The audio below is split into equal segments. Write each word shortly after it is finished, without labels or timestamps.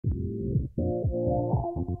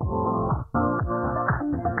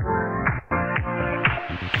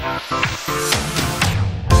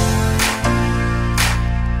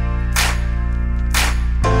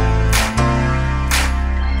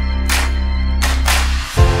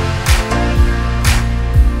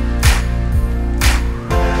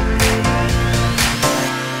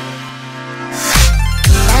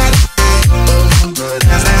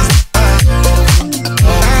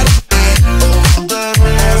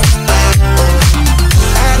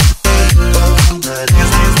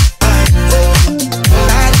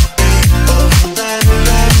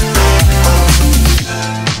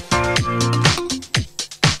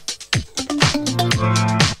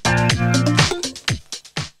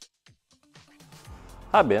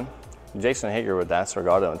Hi Ben, Jason Hager with Astor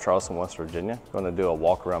Auto in Charleston, West Virginia. I'm going to do a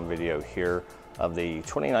walk around video here of the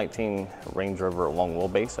 2019 Range Rover long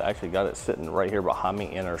wheelbase. I actually got it sitting right here behind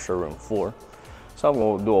me in our showroom floor. So I'm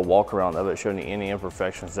going to do a walk around of it, showing you any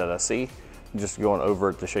imperfections that I see, just going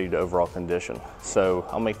over it to show you the overall condition. So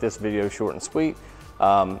I'll make this video short and sweet.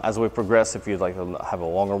 As we progress, if you'd like to have a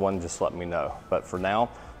longer one, just let me know. But for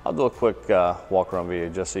now, I'll do a quick walk around video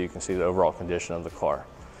just so you can see the overall condition of the car.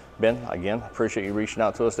 Ben, again, appreciate you reaching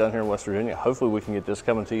out to us down here in West Virginia. Hopefully we can get this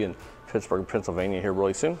coming to you in Pittsburgh, Pennsylvania here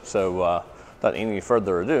really soon. So without any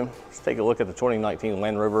further ado, let's take a look at the 2019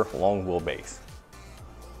 Land Rover long wheelbase.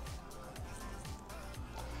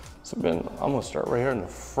 So Ben, I'm gonna start right here in the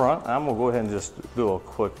front. I'm gonna go ahead and just do a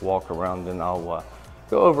quick walk around, and I'll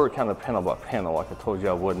go over it kind of panel by panel like I told you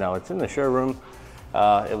I would. Now it's in the showroom.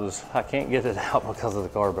 I can't get it out because of the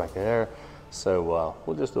car back there. So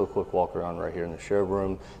we'll just do a quick walk around right here in the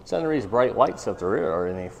showroom. It's under these bright lights. If there are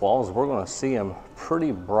any flaws, we're going to see them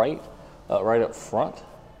pretty bright right up front.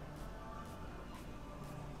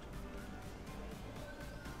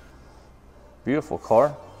 Beautiful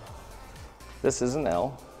car. This is an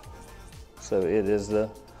L, so it is the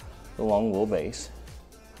long wheelbase.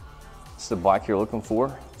 It's the black you're looking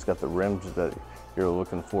for. It's got the rims that you're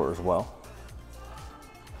looking for as well.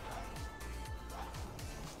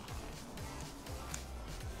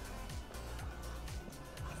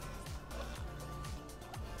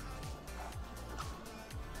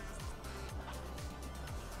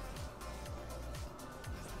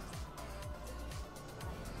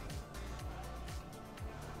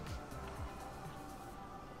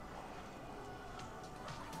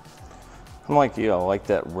 I'm like you, I like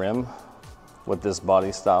that rim with this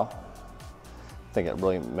body style. I think it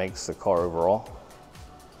really makes the car overall.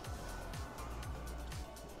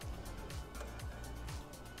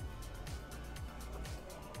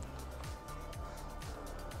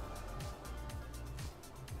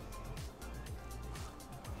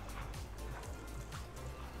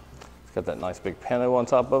 It's got that nice big pano on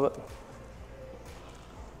top of it.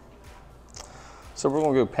 So we're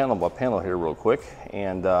gonna go panel by panel here real quick,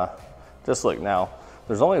 and just look now,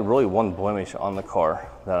 there's only really one blemish on the car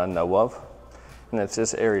that I know of, and it's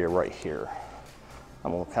this area right here.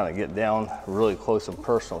 I'm gonna kind of get down really close and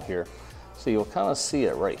personal here. So you'll kind of see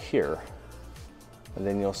it right here, and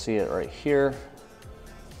then you'll see it right here,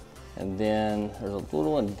 and then there's a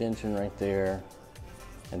little indention right there,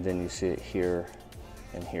 and then you see it here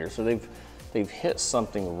and here. So they've hit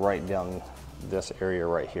something right down this area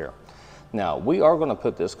right here. Now, we are gonna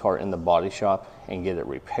put this car in the body shop and get it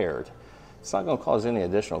repaired. It's not gonna cause any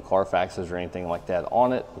additional Carfaxes or anything like that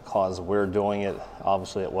on it because we're doing it.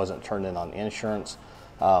 Obviously, it wasn't turned in on insurance.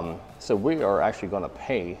 So we are actually gonna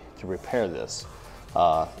pay to repair this.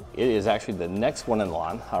 It is actually the next one in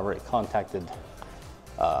line. I already contacted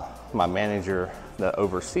my manager that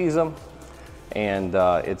oversees them, and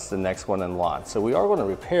it's the next one in line. So we are gonna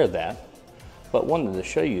repair that, but wanted to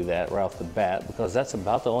show you that right off the bat because that's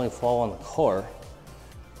about the only flaw on the car.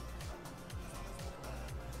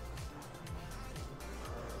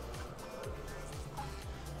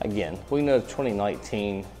 Again, we know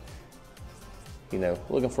 2019, you know,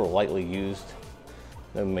 looking for lightly used,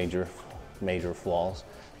 no major flaws.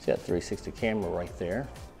 It's got 360 camera right there.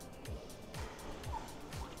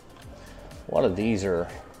 A lot of these are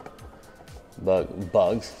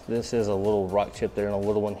bugs. This is a little rock chip there and a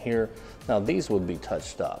little one here. Now these would be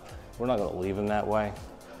touched up. We're not gonna leave them that way.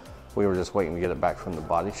 We were just waiting to get it back from the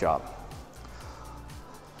body shop.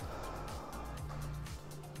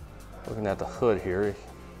 Looking at the hood here,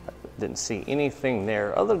 didn't see anything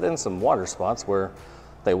there other than some water spots where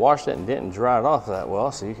they washed it and didn't dry it off that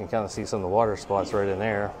well. So you can kind of see some of the water spots right in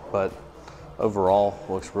there, but overall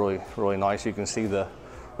looks really, really nice. You can see the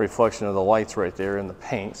reflection of the lights right there in the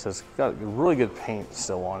paint. So it's got really good paint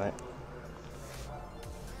still on it.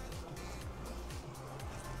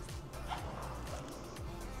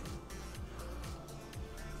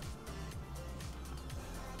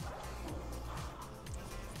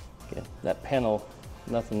 That panel,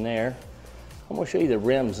 nothing there. I'm going to show you the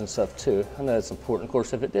rims and stuff too. I know that's important. Of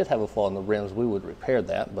course, if it did have a flaw in the rims, we would repair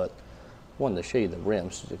that, but I wanted to show you the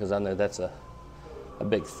rims because I know that's a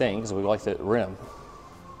big thing because we like that rim.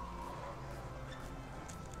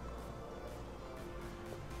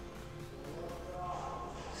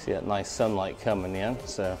 See that nice sunlight coming in,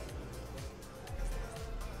 so.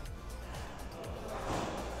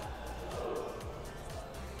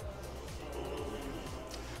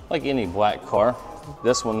 Like any black car,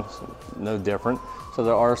 this one's no different. So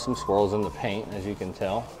there are some swirls in the paint, as you can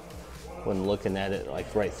tell. When looking at it,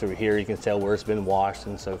 like right through here, you can tell where it's been washed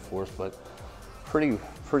and so forth, but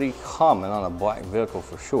pretty common on a black vehicle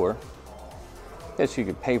for sure. I guess you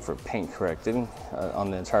could pay for paint correcting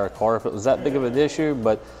on the entire car if it was that big of an issue,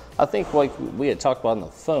 but I think like we had talked about on the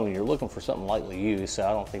phone, you're looking for something lightly used, so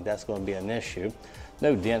I don't think that's going to be an issue.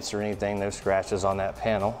 No dents or anything, no scratches on that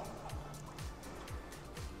panel.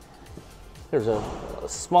 There's a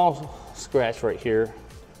small scratch right here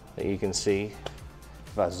that you can see.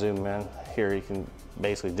 If I zoom in here, you can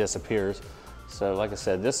basically disappears. So like I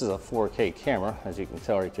said, this is a 4K camera, as you can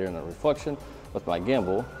tell right there in the reflection with my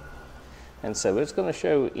gimbal. And so it's going to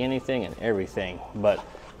show anything and everything, but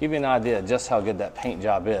give you an idea of just how good that paint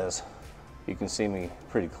job is. You can see me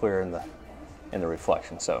pretty clear in the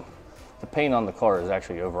reflection. So the paint on the car is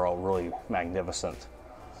actually overall really magnificent.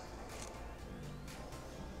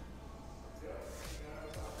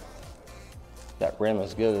 That rim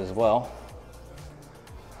is good as well.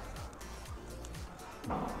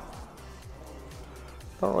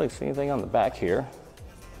 Don't really see anything on the back here.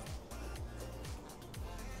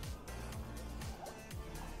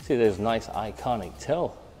 See those nice iconic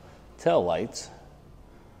tail lights.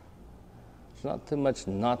 There's not too much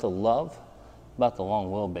not to love about the long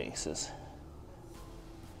wheelbases.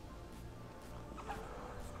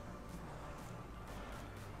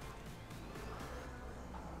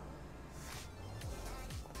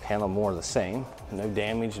 Panel more the same, no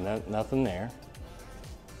damage, nothing there.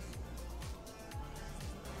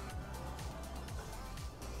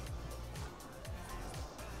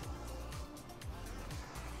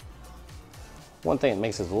 One thing that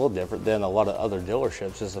makes us a little different than a lot of other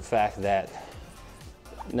dealerships is the fact that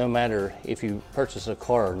no matter if you purchase a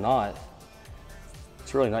car or not,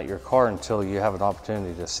 it's really not your car until you have an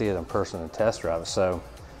opportunity to see it in person and test drive it. So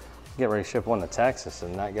get ready to ship one to Texas,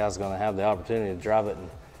 and that guy's going to have the opportunity to drive it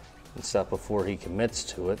and stuff before he commits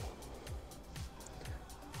to it.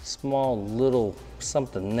 Small little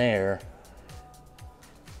something there.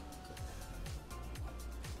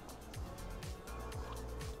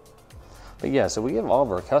 But yeah, so we give all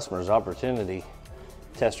of our customers the opportunity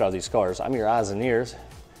to test drive these cars. I'm your eyes and ears.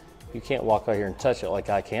 You can't walk out here and touch it like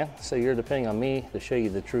I can, so you're depending on me to show you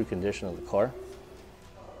the true condition of the car.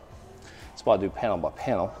 That's why I do panel by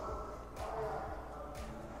panel.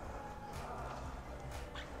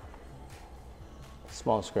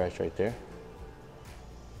 Small scratch right there.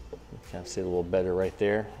 You can see a little better right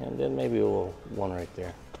there, and then maybe a little one right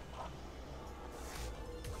there.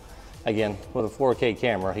 Again, with a 4K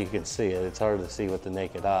camera, you can see it. It's hard to see with the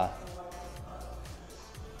naked eye.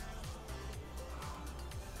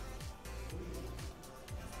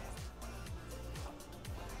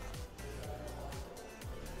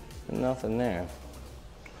 Nothing there.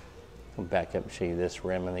 I'll back up and show you this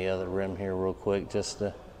rim and the other rim here real quick, just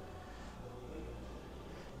to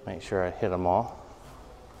make sure I hit them all.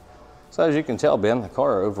 So as you can tell, Ben, the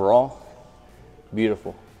car overall,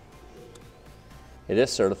 beautiful. It is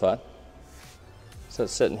certified. So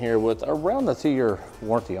it's sitting here with around a 2-year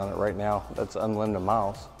warranty on it right now. That's unlimited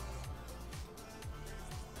miles.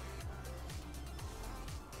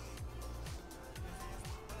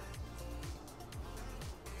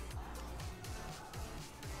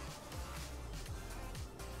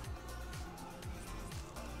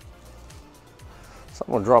 So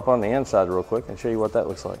I'm going to drop on the inside real quick and show you what that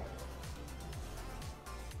looks like.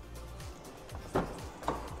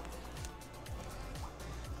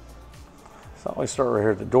 So we start right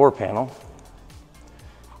here at the door panel.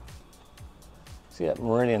 See that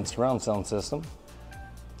Meridian surround sound system.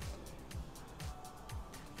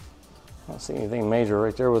 I don't see anything major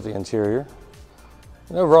right there with the interior.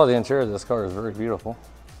 And overall, the interior of this car is very beautiful.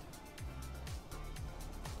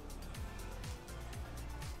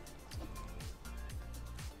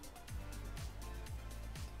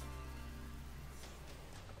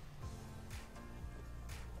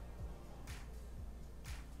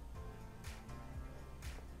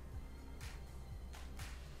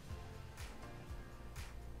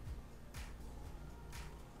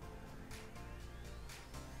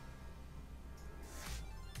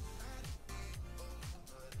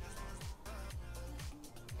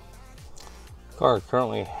 Car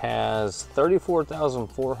currently has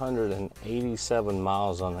 34,487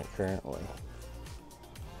 miles on it currently.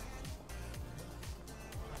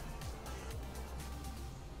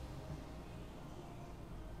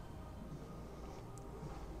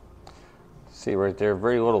 See right there,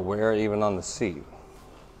 very little wear even on the seat.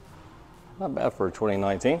 Not bad for a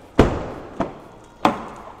 2019.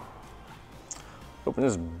 Open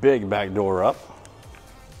this big back door up.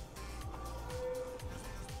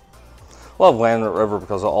 Love Land Rover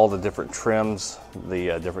because of all the different trims,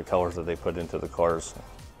 the different colors that they put into the cars.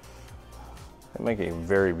 They make a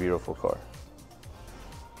very beautiful car.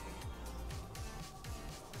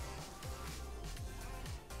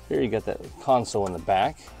 Here you got that console in the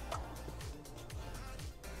back.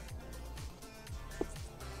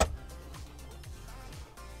 A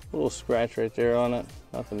little scratch right there on it,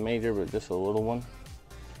 nothing major, but just a little one.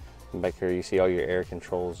 And back here you see all your air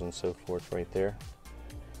controls and so forth right there.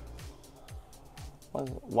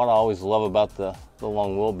 What I always love about the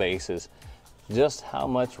long wheelbase is just how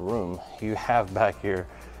much room you have back here.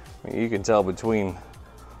 I mean, you can tell between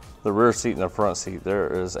the rear seat and the front seat, there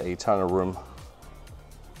is a ton of room.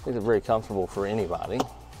 It's very comfortable for anybody.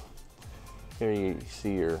 Here you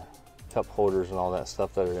see your cup holders and all that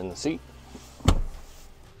stuff that are in the seat.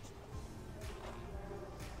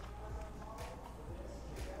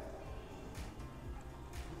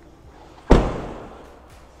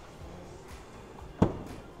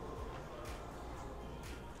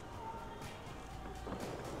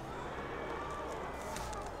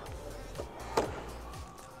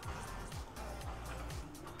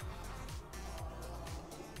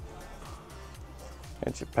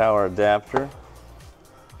 Got your power adapter.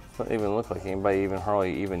 Doesn't even look like anybody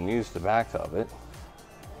hardly even used the back of it.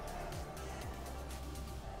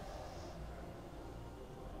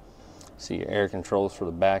 See your air controls for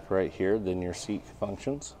the back right here, then your seat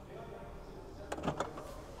functions.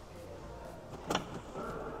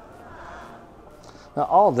 Now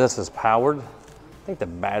all this is powered. I think the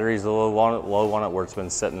battery's a little low on it where it's been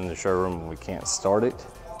sitting in the showroom and we can't start it.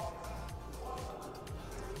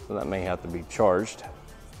 So that may have to be charged.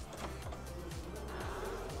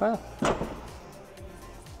 Well,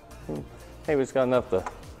 maybe it's got enough to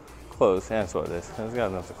close. That's what it is. It's got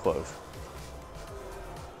enough to close.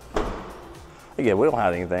 Again, we don't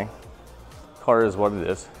have anything. Car is what it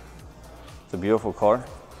is. It's a beautiful car.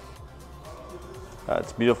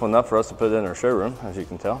 It's beautiful enough for us to put it in our showroom, as you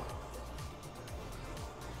can tell.